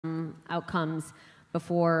outcomes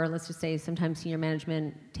before, let's just say, sometimes senior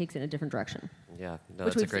management takes it in a different direction? Yeah, no,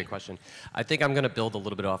 that's a great question. I think I'm going to build a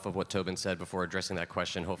little bit off of what Tobin said before addressing that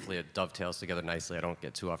question. Hopefully it dovetails together nicely. I don't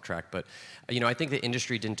get too off track. But I think the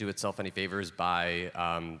industry didn't do itself any favors by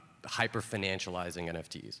hyper-financializing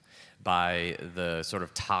NFTs, by the sort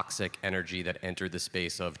of toxic energy that entered the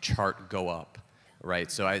space of chart go up, right?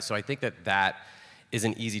 So I think that is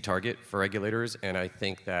an easy target for regulators, and I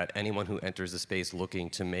think that anyone who enters the space looking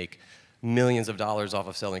to make millions of dollars off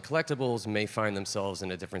of selling collectibles may find themselves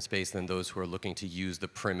in a different space than those who are looking to use the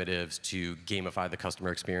primitives to gamify the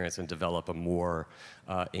customer experience and develop a more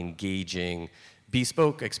engaging,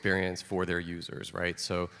 bespoke experience for their users, right?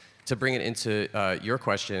 So to bring it into your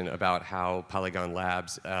question about how Polygon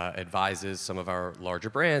Labs advises some of our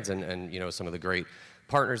larger brands and some of the great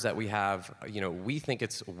partners that we have, we think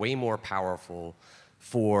it's way more powerful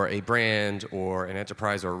for a brand or an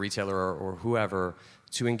enterprise or a retailer or whoever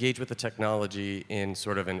to engage with the technology in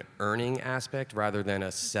sort of an earning aspect rather than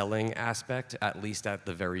a selling aspect, at least at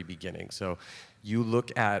the very beginning. So you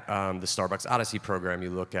look at the Starbucks Odyssey program, you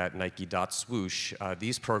look at Nike.Swoosh,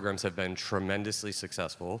 these programs have been tremendously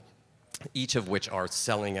successful, each of which are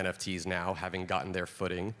selling NFTs now, having gotten their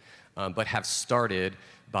footing, but have started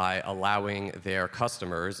by allowing their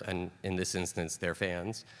customers, and in this instance, their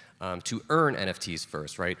fans, to earn NFTs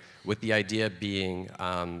first, right? With the idea being,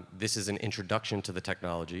 this is an introduction to the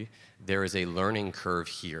technology. There is a learning curve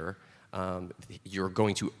here. You're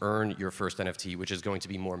going to earn your first NFT, which is going to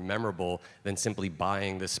be more memorable than simply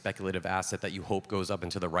buying the speculative asset that you hope goes up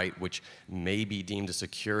and to the right, which may be deemed a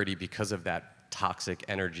security because of that toxic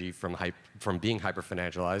energy from being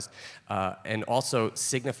hyper-financialized, and also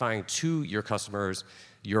signifying to your customers,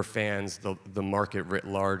 your fans, the market writ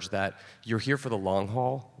large, that you're here for the long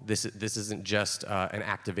haul. This isn't just an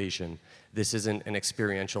activation. This isn't an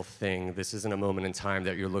experiential thing. This isn't a moment in time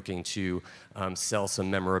that you're looking to sell some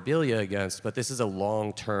memorabilia against, but this is a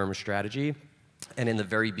long-term strategy. And in the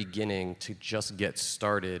very beginning, to just get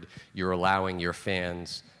started, you're allowing your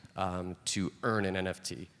fans to earn an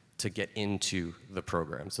NFT, to get into the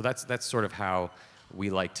program. So that's sort of how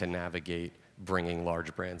we like to navigate bringing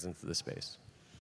large brands into the space.